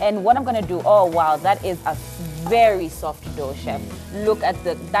formed. And what I'm gonna do, oh wow, that is a very soft dough, Chef. Look at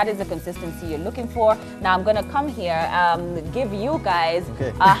that is the consistency you're looking for. Now I'm gonna come here, give you guys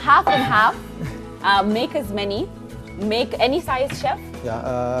half and half, make as many, make any size, Chef.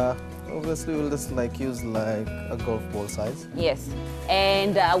 Yeah, obviously we'll just like use like a golf ball size. Yes,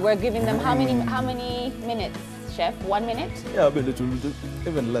 and we're giving them how many minutes, Chef? 1 minute? Yeah, a little bit,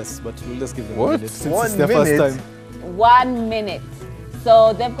 even less, but we'll just give them What? a minute since 1 it's their first minute? time. 1 minute.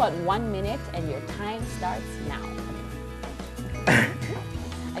 So they've got 1 minute and your time starts now.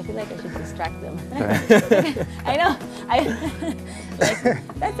 I feel like I should distract them. I know. Like,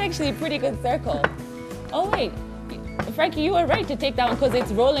 that's actually a pretty good circle. Oh wait, Frankie, you were right to take that one because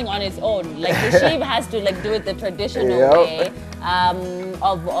it's rolling on its own. Like the sheep has to like do it the traditional way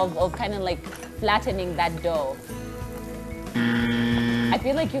of kind of like flattening that dough. I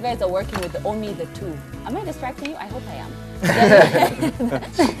feel like you guys are working with only the two. Am I distracting you? I hope I am.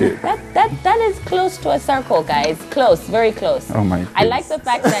 that is close to a circle, guys. Close, very close. Oh my I like the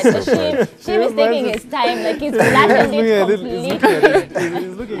fact that the sheep is taking his time, like he's flattened it completely.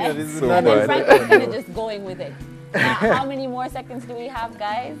 He's looking at it. He's And then Frankie's kind of just going with it. Now, how many more seconds do we have,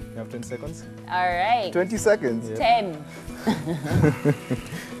 guys? You have 10 seconds. All right. 20 seconds. 10.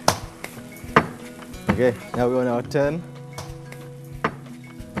 Okay, now we're on our turn.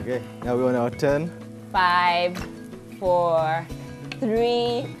 Okay, now we're on our turn. 5, 4,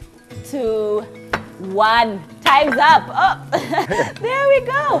 3, 2, 1. Time's up. Oh, there we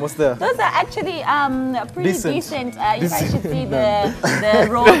go. Almost there. Those are actually pretty decent. You guys should see Naan.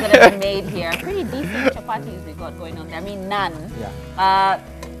 the rolls that have been made here. Pretty decent chapatis we got going on there. I mean, naan. Yeah.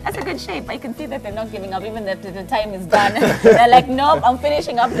 That's a good shape. I can see that they're not giving up, even if the time is done. They're like, nope, I'm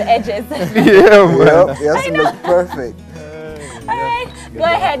finishing up the edges. Yeah, man. Yep, it has to look perfect. All right, Go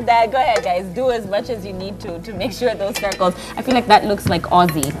ahead, Dad. Go ahead, guys. Do as much as you need to make sure those circles. I feel like that looks like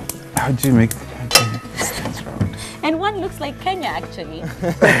Aussie. How do you make this round? And one looks like Kenya, actually.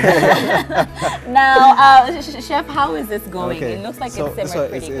 Now, Chef, how is this going? Okay. It looks like it's simmered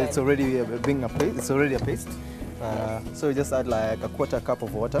pretty good. It's already being a paste. It's already a paste. So you just add like a quarter cup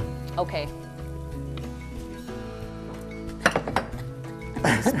of water. Okay.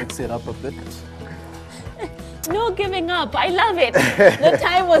 Just mix it up a bit. No giving up. I love it. The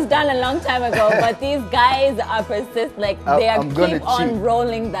time was done a long time ago, but these guys are persist. Like they are keep on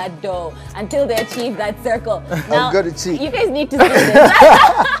rolling that dough until they achieve that circle. Now, I'm gonna cheat. You guys need to see this.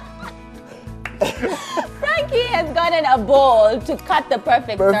 Frankie has gotten a bowl to cut the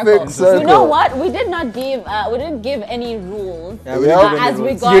perfect circle. You know what? We did not give. We didn't give any rules as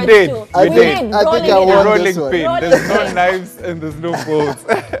regards you did. to. I did. I think I won rolling this one. pin. There's no knives and there's no bolts.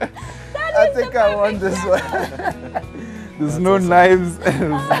 I think I won this one. There's no knives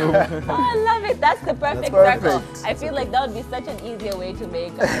and there's no... Oh, I love it. That's the perfect circle. I feel like that would be such an easier way to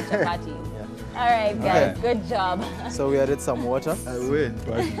make chapatis. All right, guys. Good job. So we added some water. I win.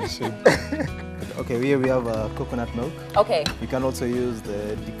 Okay, here we have coconut milk. Okay. You can also use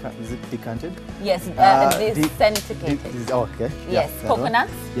the is it decanted? Yes, desensiticated. Okay. Yes,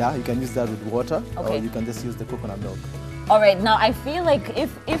 coconuts? Yeah, you can use that with water, okay. or you can just use the coconut milk. All right, now I feel like if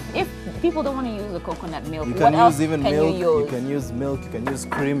people don't want to use the coconut milk, you can what use else even can milk. you use? You can use milk. You can use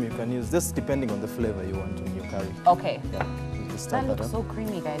cream. You can use this depending on the flavor you want in your curry. Okay. Yeah. That looks so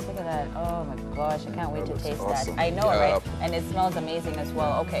creamy, guys. Look at that. Oh my gosh, I can't wait to taste awesome. that. I know, right? And it smells amazing as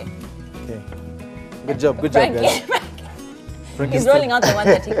well. Okay. Okay. Good job, guys. He's rolling out the ones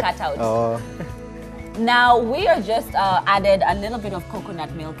that he cut out. Now we are just added a little bit of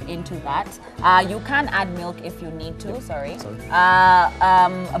coconut milk into that. You can add milk if you need to. Sorry.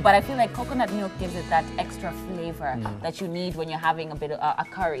 But I feel like coconut milk gives it that extra flavor that you need when you're having a bit of a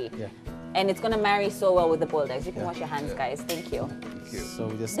curry. Yeah. And it's gonna marry so well with the boiled eggs. You can wash your hands, guys. Thank you. So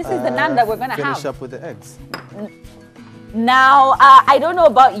this is the naan that we're gonna finish have. up with the eggs. Now, I don't know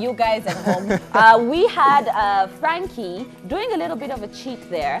about you guys at home. We had Frankie doing a little bit of a cheat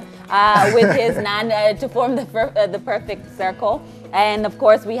there with his naan to form the perfect circle. And of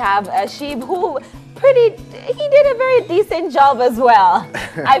course, we have Sheeb, who he did a very decent job as well.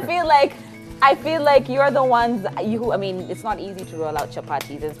 I feel like you're the ones I mean, it's not easy to roll out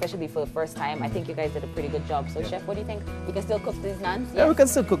chapatis, especially for the first time. I think you guys did a pretty good job. So, Chef, what do you think? We can still cook these naans? Yeah, we can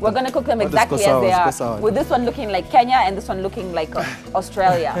still cook them. We're going to cook them exactly as they are. With this one looking like Kenya and this one looking like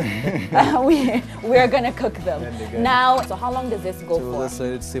Australia. we are going to cook them. Now, so how long does this go for? Let's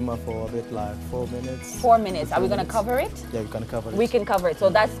let it simmer for a bit, like 4 minutes. 4 minutes. Are we going to cover it? Yeah, we can cover it. We can cover it. So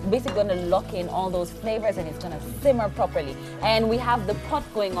that's basically going to lock in all those flavors and it's going to simmer properly. And we have the pot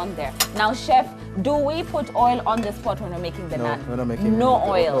going on there. Now, Chef, do we put oil on this pot when we're making the naan? No, we're not making no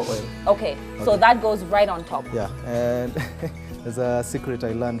oil. Okay, so that goes right on top. Yeah, and there's a secret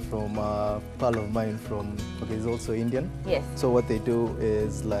I learned from a pal of mine he's also Indian. Yes. So what they do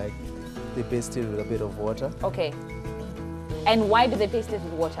is like, they paste it with a bit of water. Okay. And why do they paste it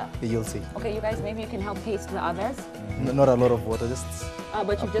with water? You'll see. Okay, you guys, maybe you can help paste the others? Not a lot of water, just...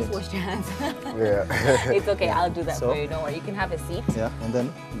 but you've just washed your hands. Yeah. It's okay, I'll do that for you, don't worry. You can have a seat. Yeah, and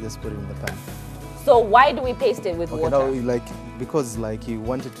then you just put it in the pan. So why do we paste it with water? Now, because you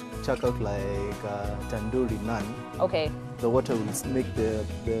want it to chuck out like tandoori naan. Okay. The water will make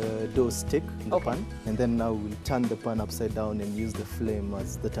the dough stick in the pan, and then now we'll turn the pan upside down and use the flame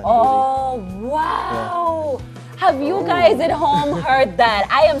as the tandoori. Oh, wow! Yeah. Have you guys at home heard that?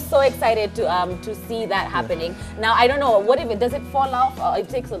 I am so excited to see that happening. Now, I don't know, what if does it fall off? It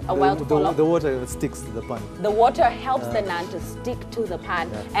takes a while to fall off? The water sticks to the pan. The water helps the naan to stick to the pan.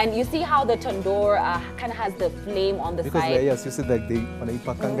 Yeah. And you see how the tandoor kind of has the flame on the side? Yes, you see like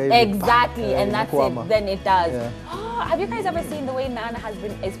exactly, and that's it, then it does. Yeah. Have you guys ever seen the way naan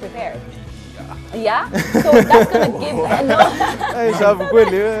is prepared? Yeah? So that's going to give...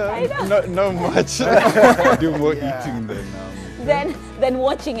 Not much. Do more eating than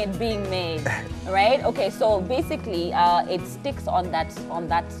watching it being made, right? Okay, so basically it sticks on that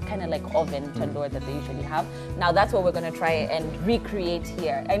kind of like oven tandoor that they usually have. Now that's what we're going to try and recreate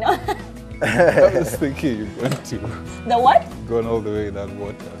here. I know. I was thinking you're going to... The what? Gone all the way without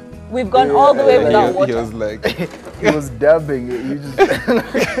water. We've gone all the way without water. He was like... He was dabbing it. You just...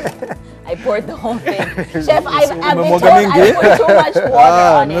 I poured the whole thing. Chef, I've been told I put too much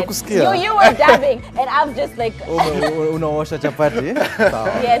water on it. You were dabbing, and I'm just like...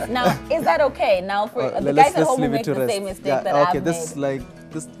 Yes, now, is that okay? Now, for the guys at home who make the same mistake that I've made. This is like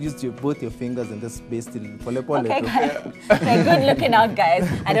just use both your fingers and just baste it. Pole pole. Okay, guys. Okay, good looking out, guys.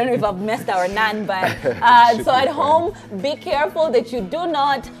 I don't know if I've messed our naan, but so at home, be careful that you do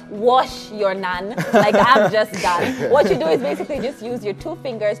not wash your naan like I've just done. What you do is basically just use your 2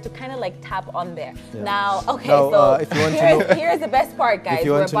 fingers to kind of like tap on there. Yeah. Now, okay, so if you want to know, here's the best part, guys. If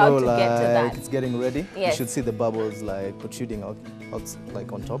you We're want to about know, to like, get to that. it's getting ready. Yes. You should see the bubbles like protruding out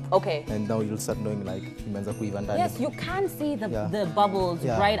like on top. Okay. And now you'll start knowing like imeanza kuiva ndani. Yes, you can see the bubbles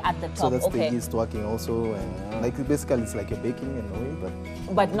right at the top. So that's okay. the yeast working also, and like basically it's like you're baking in a way,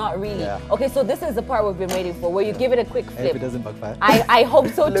 but not really. Yeah. Okay, so this is the part we've been waiting for, where you give it a quick and flip. if it doesn't backfire. I hope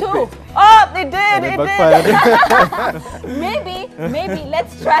so too. Oh, it did. And it backfired. did. maybe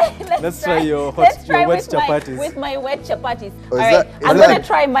let's try. Let's try your wet chapatis. With my wet chapatis. Oh, all right, I'm gonna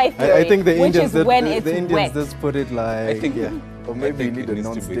try my theory. I think the which Indians, is when the it's Indians wet. just put it like I think, Or maybe you I think need it a needs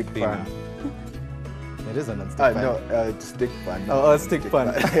to be non-stick thinner. pan. It is a non-stick pan. No, stick pan. Oh, stick pan.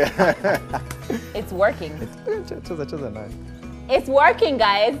 It's working. It's It's working,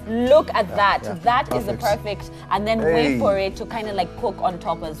 guys. Look at that. yeah. That is the perfect. And then wait for it to kind of like cook on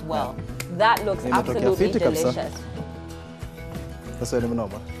top as well. That looks absolutely delicious. That's what I'm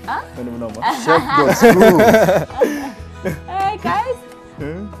normal. Huh? Chef goes through. All right, guys.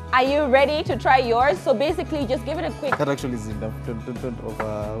 Are you ready to try yours? So basically, just give it a quick. That actually is enough. Don't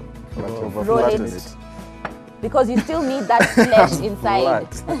Roll it. Because you still need that flesh inside.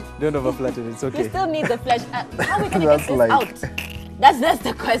 Don't over flatten it. It's okay. You still need the flesh. How are we gonna get this like out? That's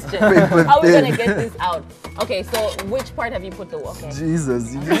the question. How are we gonna get this out? Okay, so which part have you put the okay?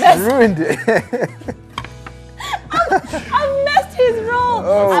 Jesus, you just ruined it. I messed his roll.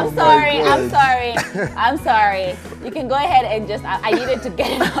 Oh, I'm sorry. my I'm God. sorry. I'm sorry. You can go ahead and just. I needed to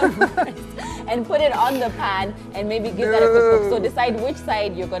get it out first and put it on the pan and maybe give that a quick cook. So decide which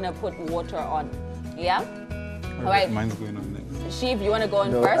side you're gonna put water on. Yeah. All right. Mine's going on next. Shiv, you want to go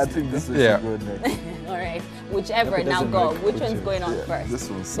on No, first? I think this is good next. All right. Whichever. If it Now doesn't go. work, Which one's going on first? This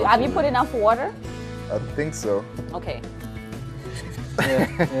one's so Have you good. put enough water? I think so. Okay. Yeah,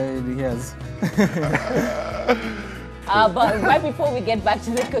 he has. But right before we get back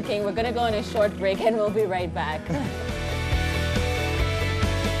to the cooking, we're going to go on a short break and we'll be right back.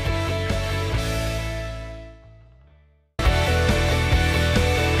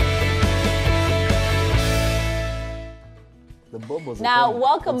 The bubbles are Now, coming.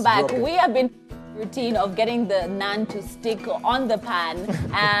 welcome Let's back. drop it. We have been routine of getting the naan to stick on the pan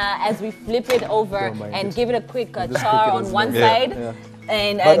as we flip it over Don't mind and it. give it a quick Just char cook it on as one well. side. Yeah.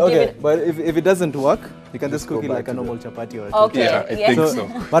 And But give okay, it. but if it doesn't work, you can just go cook it back like a to normal chapati or a Okay. Yeah, I yes. think So, so.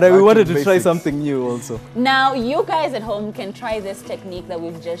 but Back we to wanted to try basics. something new also. Now, you guys at home can try this technique that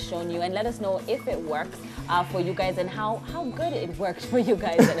we've just shown you and let us know if it works for you guys and how good it works for you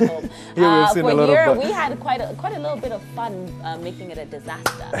guys at home. We've seen for a lot here, of we had quite a little bit of fun making it a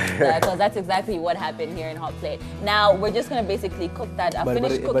disaster because that's exactly what happened here in Hot Plate. Now, we're just going to basically cook that,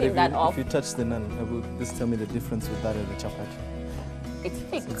 finish cooking that off. If you touch the naan, just tell me the difference with that and the chapati. It's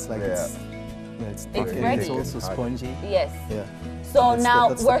thick. It's like it's thick It's and ready. it's also spongy. Yes. Yeah. So now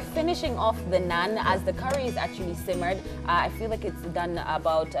that's we're finishing off the naan as the curry is actually simmered. I feel like it's done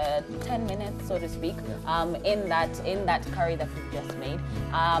about 10 minutes, so to speak, in that curry that we've just made.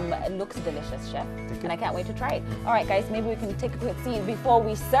 It looks delicious, chef, and I can't wait to try it. All right, guys, maybe we can take a quick seat before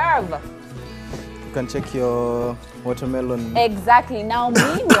we serve. You can check your watermelon. Exactly. Now,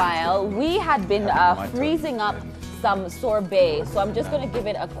 meanwhile, we had been freezing up some sorbet, so I'm just going to give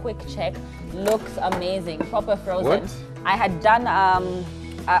it a quick check. Looks amazing, proper frozen. What? I had done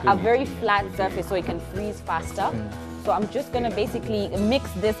a very flat surface so it can freeze faster. So I'm just going to basically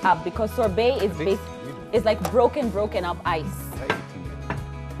mix this up because sorbet is like broken up ice.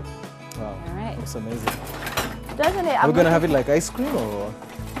 Wow. All right. Looks amazing. Doesn't it? Are we gonna have it like ice cream or?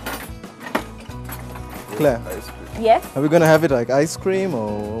 Claire, Yes. are we gonna have it like ice cream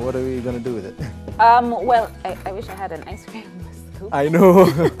or what are we gonna do with it? Well, I wish I had an ice cream scoop. I know.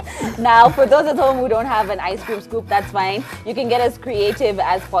 Now, for those at home who don't have an ice cream scoop, that's fine. You can get as creative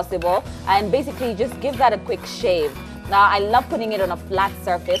as possible and basically just give that a quick shave. Now, I love putting it on a flat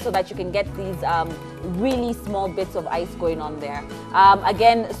surface so that you can get these really small bits of ice going on there.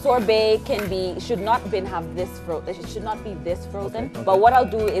 Again, sorbet should not be this frozen. Okay. But what I'll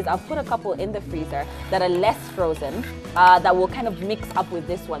do is I'll put a couple in the freezer that are less frozen that will kind of mix up with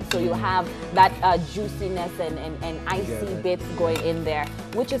this one. So you have that juiciness and icy bits going in there,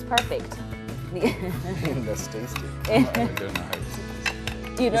 which is perfect. That's tasty. I don't know how to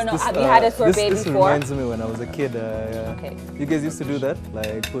You don't know, have you had a sorbet this before? reminds me when I was a kid. Okay. You guys used to do that?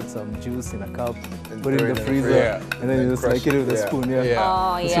 Like put some juice in a cup, put it throw in it the in the freezer, freezer. and then you just like crush it with a it, spoon. Yeah.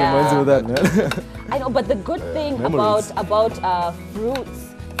 Oh, This yeah. reminds me of that, man. I know, but the good thing memories. about fruits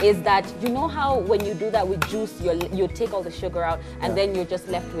is that you know how when you do that with juice, you take all the sugar out and then you're just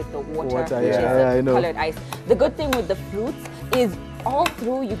left with the water, which is I know. colored ice. The good thing with the fruits is all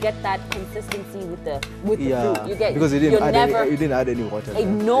through you get that consistency with the fruit. You get because you didn't add any water.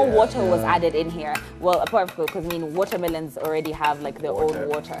 No water was added in here. Well, apart from because I mean watermelons already have like their own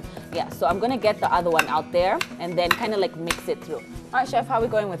water. Yeah, so I'm gonna get the other one out there and then kind of like mix it through. All right, chef, how are we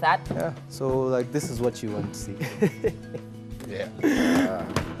going with that? Yeah. So like this is what you want to see. Yeah.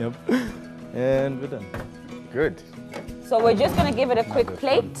 Yep. And we're done. Good. So we're just gonna give it a quick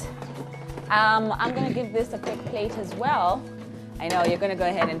plate. I'm gonna give this a quick plate as well. I know you're gonna go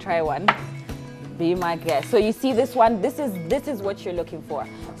ahead and try one. Be my guest. So you see this one, this is what you're looking for.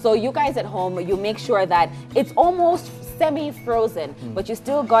 So you guys at home, you make sure that it's almost semi-frozen, but you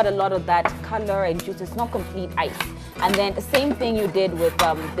still got a lot of that color and juice. It's not complete ice. And then the same thing you did with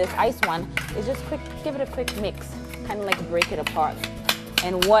this ice one is just give it a quick mix, kind of like break it apart.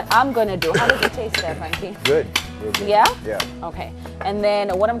 And what I'm gonna do, how does it taste there, Frankie? Good. Real good. Yeah? Yeah. Okay. And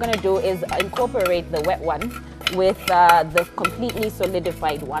then what I'm gonna do is incorporate the wet one with the completely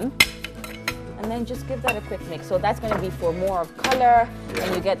solidified one. And then just give that a quick mix. So that's gonna be for more of color,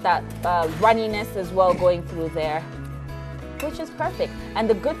 and you get that runniness as well going through there, which is perfect. And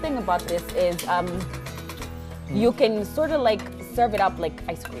the good thing about this is you can sort of like serve it up like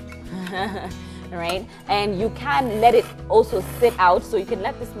ice cream. Right? And you can let it also sit out, so you can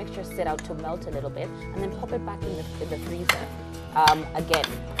let this mixture sit out to melt a little bit and then pop it back in the freezer again.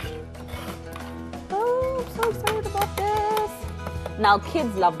 Oh, I'm so excited about this. Now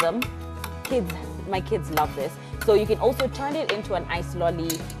kids love them. My kids love this. So you can also turn it into an ice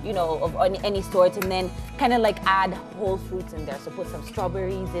lolly, you know, of any sort, and then kind of like add whole fruits in there. So put some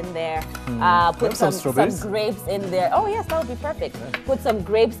strawberries in there, put some grapes in there. Oh yes, that would be perfect. Yeah. Put some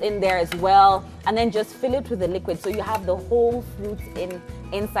grapes in there as well, and then just fill it with the liquid. So you have the whole fruits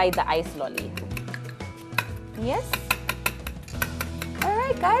inside the ice lolly. Yes. All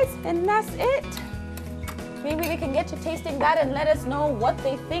right, guys, and that's it. Maybe we can get to tasting that and let us know what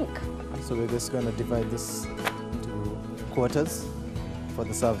they think. So we're just gonna divide this into quarters for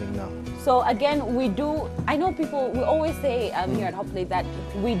the serving now. So again, I know people, we always say here at Hot Plate that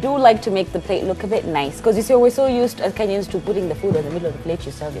we do like to make the plate look a bit nice, because you see, we're so used as Kenyans to putting the food in the middle of the plate,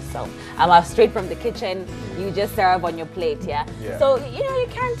 you serve yourself. Straight from the kitchen, you just serve on your plate, yeah? So, you know, you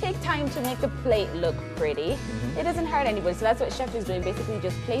can take time to make the plate look pretty. It doesn't hurt anybody, so that's what Chef is doing, basically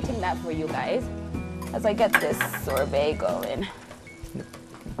just plating that for you guys as I get this sorbet going.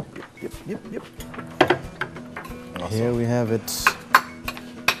 Yep. Awesome. Here we have it.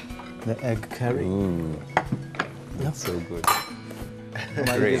 The egg curry. Ooh, that's so good.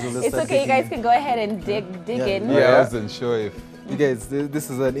 It's okay, you guys can go ahead and dig in. Yeah, I wasn't sure if... You guys, this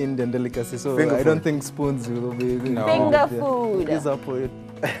is an Indian delicacy, so I don't think spoons will be... No. Finger food. These are for it.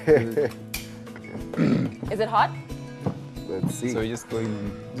 Is it hot? Let's see. So you're just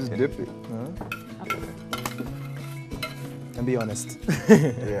going... Just dip it. Okay. And be honest.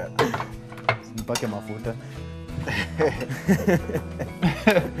 Yeah. Mpake mafuta.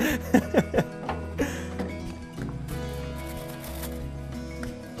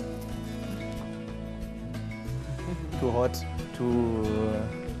 Too hot, too...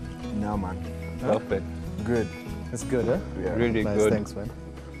 No, man. Perfect. Good. It's good, huh? Yeah. Really nice, good. Thanks, man.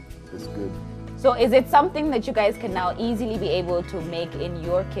 It's good. So is it something that you guys can now easily be able to make in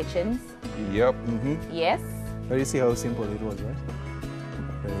your kitchens? Yep. Yes? But you see how simple it was, right?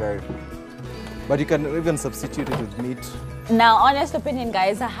 Very. But you can even substitute it with meat. Now, honest opinion,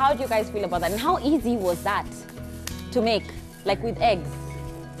 guys, how do you guys feel about that? And how easy was that to make, like with eggs?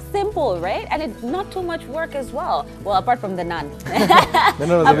 Simple, right? And it's not too much work as well. Well, apart from the naan. The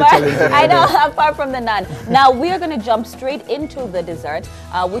naan was a bit challenging. I know, apart from the naan. Now, we are going to jump straight into the dessert,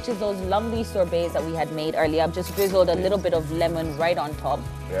 which is those lovely sorbets that we had made earlier. I've just drizzled a little bit of lemon right on top.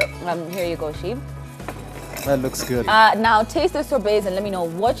 Yep. Here you go, Shiv. That looks good. Now, taste the sorbets and let me know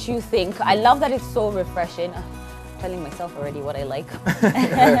what you think. I love that it's so refreshing. Telling myself already what I like.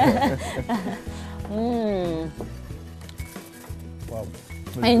 Wow.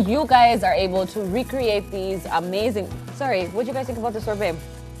 And you guys are able to recreate these amazing... Sorry, what do you guys think about the sorbet?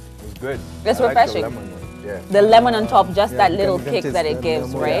 It's good. It's I refreshing. Like the lemon one. Yeah. The lemon on top, just that you little can kick taste that it the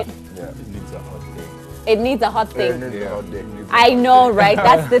gives, lemon. right? Yeah. It needs a hot day. It needs a hot Yeah, thing. it needs a hot day. I know, right?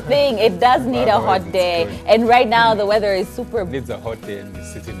 That's the thing. It does need a Otherwise hot it's day. good. And right now, the weather is super... It needs a hot day and you're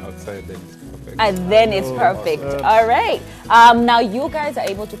sitting outside, then it's perfect. perfect. And then it's perfect. All right. Now you guys are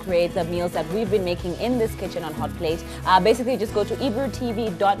able to create the meals that we've been making in this kitchen on Hot Plate. Basically, just go to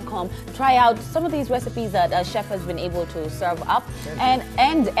ibrutv.com, try out some of these recipes that Chef has been able to serve up, and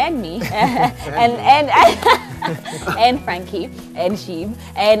me, and Frankie and Shiv.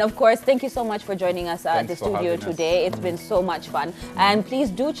 And of course, thank you so much for joining us at the studio today. It's been so much fun. And please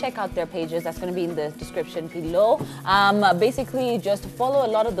do check out their pages. That's going to be in the description below. Basically, just follow a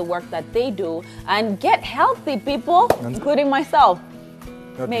lot of the work that they do and get healthy, people, including myself.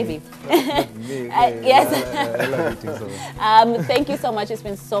 Maybe. Yes. I love eating so. Thank you so much. It's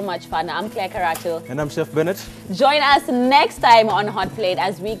been so much fun. I'm Claire Karatu. And I'm Chef Bennett. Join us next time on Hot Plate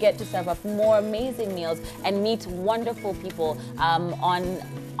as we get to serve up more amazing meals and meet wonderful people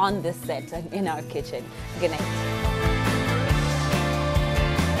on this set in our kitchen. Good night.